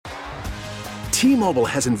T-Mobile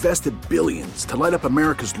has invested billions to light up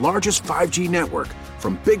America's largest 5G network,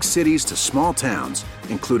 from big cities to small towns,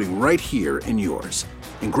 including right here in yours.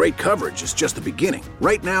 And great coverage is just the beginning.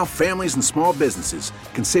 Right now, families and small businesses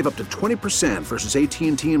can save up to 20% versus AT&T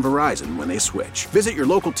and Verizon when they switch. Visit your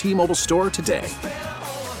local T-Mobile store today.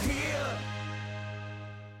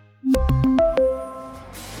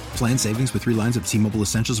 Plan savings with 3 lines of T-Mobile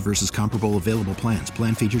Essentials versus comparable available plans.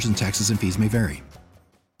 Plan features and taxes and fees may vary.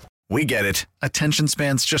 We get it. Attention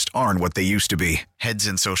spans just aren't what they used to be. Heads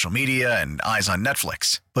in social media and eyes on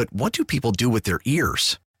Netflix. But what do people do with their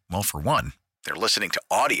ears? Well, for one, they're listening to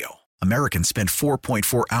audio. Americans spend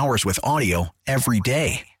 4.4 hours with audio every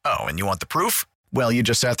day. Oh, and you want the proof? Well, you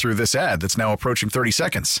just sat through this ad that's now approaching 30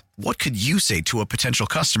 seconds. What could you say to a potential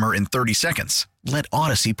customer in 30 seconds? Let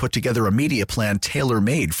Odyssey put together a media plan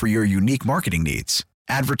tailor-made for your unique marketing needs.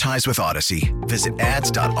 Advertise with Odyssey. Visit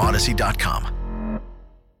ads.odyssey.com.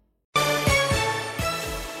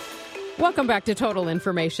 Welcome back to Total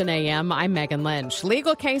Information AM. I'm Megan Lynch.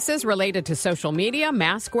 Legal cases related to social media,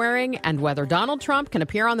 mask wearing, and whether Donald Trump can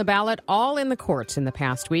appear on the ballot, all in the courts in the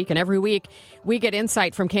past week. And every week, we get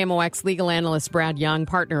insight from KMOX legal analyst Brad Young,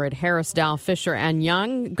 partner at Harris, Dowell, Fisher &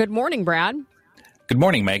 Young. Good morning, Brad. Good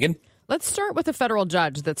morning, Megan. Let's start with a federal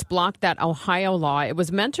judge that's blocked that Ohio law. It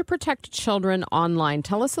was meant to protect children online.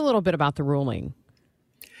 Tell us a little bit about the ruling.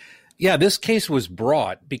 Yeah, this case was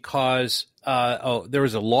brought because there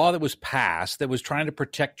was a law that was passed that was trying to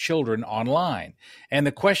protect children online. And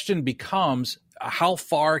the question becomes, how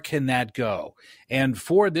far can that go? And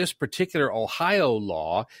for this particular Ohio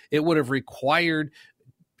law, it would have required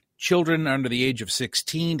children under the age of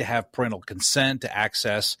 16 to have parental consent to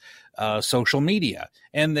access social media.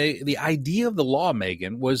 And the idea of the law,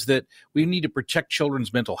 Megan, was that we need to protect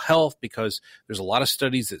children's mental health because there's a lot of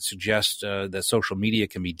studies that suggest that social media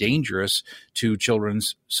can be dangerous to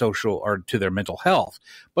children's social or to their mental health.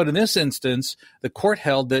 But in this instance, the court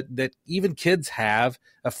held that even kids have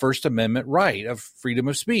a First Amendment right of freedom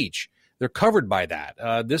of speech. They're covered by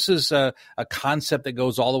that. This is a concept that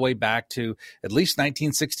goes all the way back to at least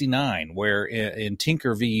 1969, where in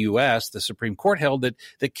Tinker v. U.S., the Supreme Court held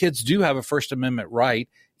that kids do have a First Amendment right,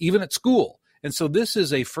 even at school. And so this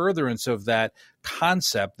is a furtherance of that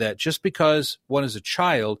concept that just because one is a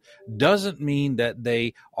child doesn't mean that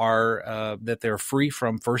they are that they're free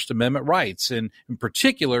from First Amendment rights, and in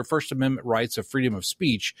particular, First Amendment rights of freedom of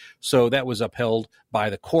speech. So that was upheld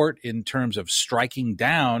by the court in terms of striking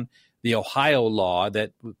down the Ohio law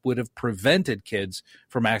that would have prevented kids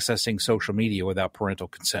from accessing social media without parental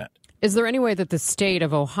consent. Is there any way that the state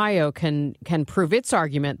of Ohio can prove its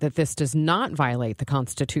argument that this does not violate the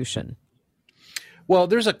Constitution? Well,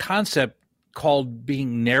 there's a concept called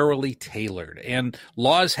being narrowly tailored, and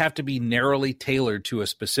laws have to be narrowly tailored to a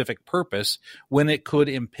specific purpose when it could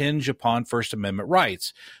impinge upon First Amendment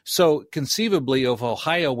rights. So conceivably, if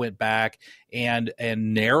Ohio went back and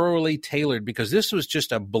narrowly tailored, because this was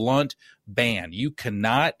just a blunt ban. You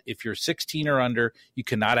cannot, if you're 16 or under, you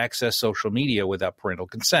cannot access social media without parental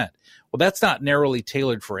consent. Well, that's not narrowly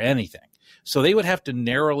tailored for anything. So they would have to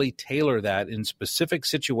narrowly tailor that in specific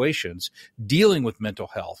situations, dealing with mental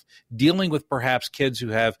health, dealing with perhaps kids who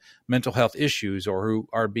have mental health issues or who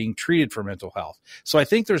are being treated for mental health. So I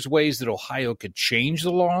think there's ways that Ohio could change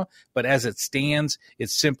the law, but as it stands,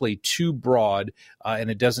 it's simply too broad and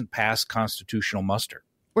it doesn't pass constitutional muster.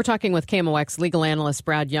 We're talking with KMOX legal analyst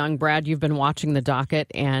Brad Young. Brad, you've been watching the docket,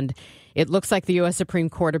 and it looks like the U.S. Supreme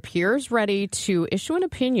Court appears ready to issue an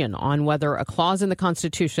opinion on whether a clause in the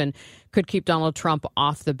Constitution could keep Donald Trump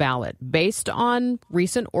off the ballot. Based on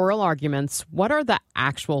recent oral arguments, what are the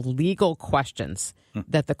actual legal questions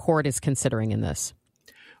that the court is considering in this?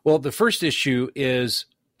 Well, the first issue is,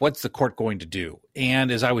 what's the court going to do?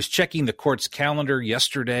 And as I was checking the court's calendar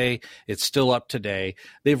yesterday, it's still up today.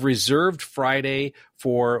 They've reserved Friday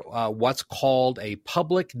for what's called a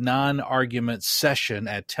public non-argument session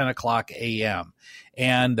at 10 o'clock a.m.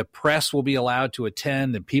 And the press will be allowed to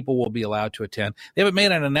attend and people will be allowed to attend. They haven't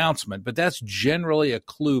made an announcement, but that's generally a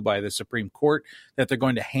clue by the Supreme Court that they're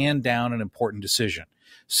going to hand down an important decision.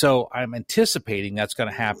 So I'm anticipating that's going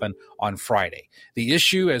to happen on Friday. The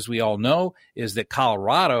issue, as we all know, is that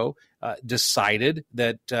Colorado decided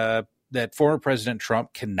that former President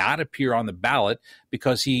Trump cannot appear on the ballot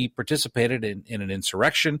because he participated in an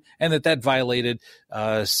insurrection and that violated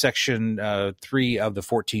Section 3 of the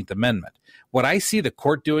 14th Amendment. What I see the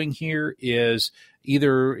court doing here is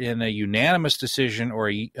either in a unanimous decision or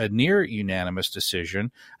a near unanimous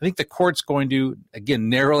decision. I think the court's going to, again,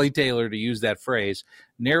 narrowly tailor, to use that phrase,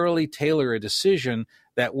 narrowly tailor a decision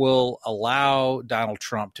that will allow Donald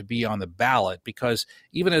Trump to be on the ballot, because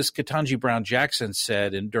even as Ketanji Brown Jackson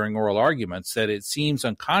said during oral arguments, that it seems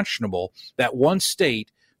unconscionable that one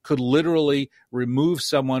state could literally remove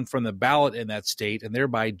someone from the ballot in that state and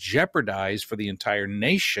thereby jeopardize for the entire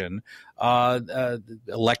nation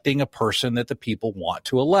electing a person that the people want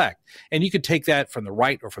to elect. And you could take that from the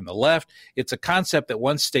right or from the left. It's a concept that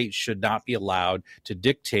one state should not be allowed to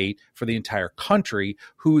dictate for the entire country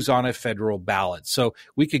who's on a federal ballot. So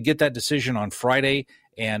we could get that decision on Friday,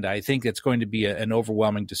 and I think it's going to be an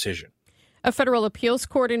overwhelming decision. A federal appeals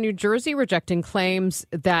court in New Jersey rejecting claims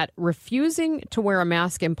that refusing to wear a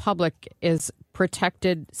mask in public is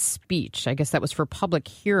protected speech. I guess that was for public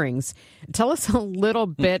hearings. Tell us a little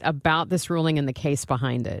bit about this ruling and the case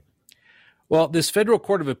behind it. Well, this federal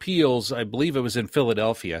court of appeals, I believe it was in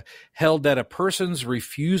Philadelphia, held that a person's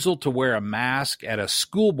refusal to wear a mask at a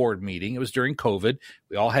school board meeting, it was during COVID,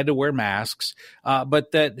 we all had to wear masks,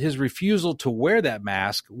 but that his refusal to wear that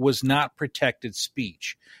mask was not protected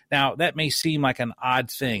speech. Now, that may seem like an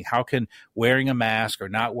odd thing. How can wearing a mask or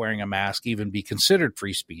not wearing a mask even be considered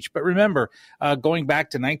free speech? But remember, going back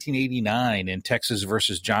to 1989 in Texas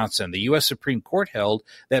versus Johnson, the U.S. Supreme Court held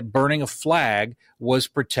that burning a flag was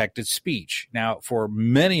protected speech. Now, for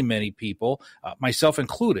many, many people, myself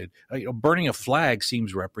included, burning a flag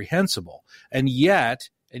seems reprehensible. And yet,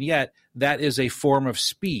 that is a form of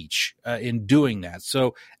speech in doing that.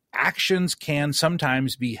 So actions can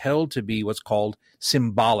sometimes be held to be what's called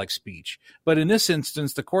symbolic speech. But in this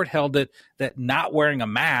instance, the court held that not wearing a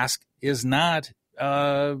mask is not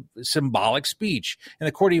symbolic speech. And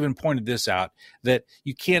the court even pointed this out, that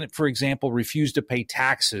you can't, for example, refuse to pay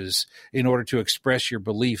taxes in order to express your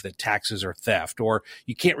belief that taxes are theft, or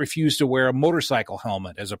you can't refuse to wear a motorcycle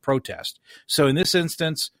helmet as a protest. So in this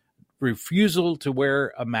instance, refusal to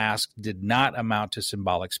wear a mask did not amount to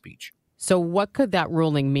symbolic speech. So what could that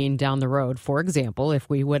ruling mean down the road, for example, if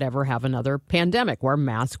we would ever have another pandemic where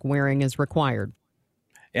mask wearing is required?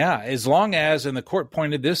 Yeah, as long as, and the court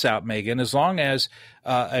pointed this out, Megan, as long as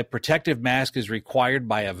a protective mask is required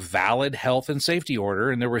by a valid health and safety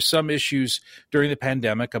order, and there were some issues during the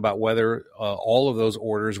pandemic about whether all of those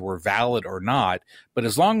orders were valid or not, but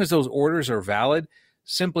as long as those orders are valid,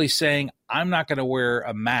 simply saying, I'm not going to wear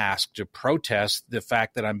a mask to protest the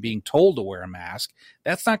fact that I'm being told to wear a mask,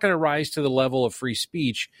 that's not going to rise to the level of free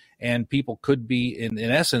speech. And people could be, in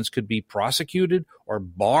essence, could be prosecuted or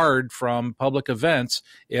barred from public events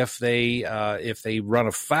if they run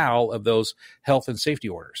afoul of those health and safety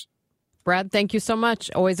orders. Brad, thank you so much.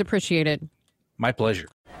 Always appreciate it. My pleasure.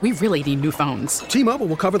 We really need new phones. T-Mobile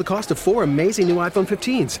will cover the cost of 4 amazing new iPhone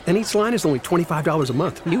 15s, and each line is only $25 a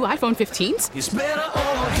month. New iPhone 15s? It's better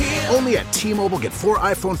over here. Only at T-Mobile, get 4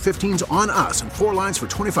 iPhone 15s on us and 4 lines for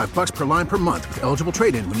 $25 per line per month with eligible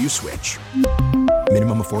trade-in when you switch.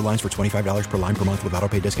 Minimum of 4 lines for $25 per line per month with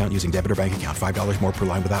autopay discount using debit or bank account. $5 more per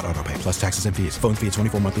line without autopay, plus taxes and fees. Phone fee at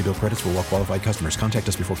 24 monthly bill credits for well-qualified customers. Contact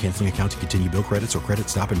us before canceling account to continue bill credits or credit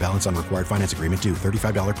stop and balance on required finance agreement due.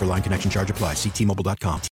 $35 per line connection charge applies. See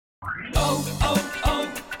T-Mobile.com.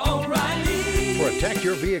 O'Reilly. Protect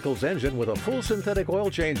your vehicle's engine with a full synthetic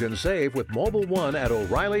oil change and save with Mobil 1 at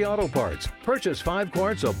O'Reilly Auto Parts. Purchase 5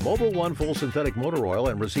 quarts of Mobil 1 full synthetic motor oil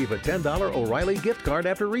and receive a $10 O'Reilly gift card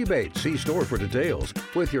after rebate. See store for details.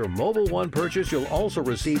 With your Mobil 1 purchase, you'll also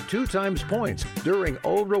receive 2 times points during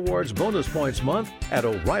O Rewards Bonus Points Month at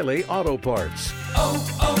O'Reilly Auto Parts.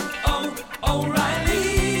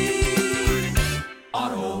 O'Reilly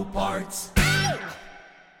Auto Parts.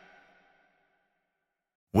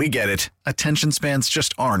 We get it. Attention spans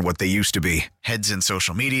just aren't what they used to be. Heads in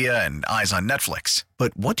social media and eyes on Netflix.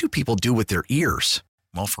 But what do people do with their ears?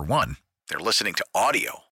 Well, for one, they're listening to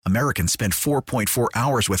audio. Americans spend 4.4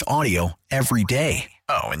 hours with audio every day.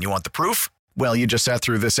 Oh, and you want the proof? Well, you just sat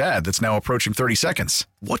through this ad that's now approaching 30 seconds.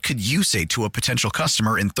 What could you say to a potential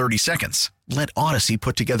customer in 30 seconds? Let Odyssey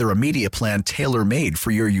put together a media plan tailor-made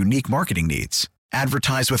for your unique marketing needs.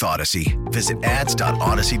 Advertise with Odyssey. Visit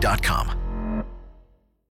ads.odyssey.com.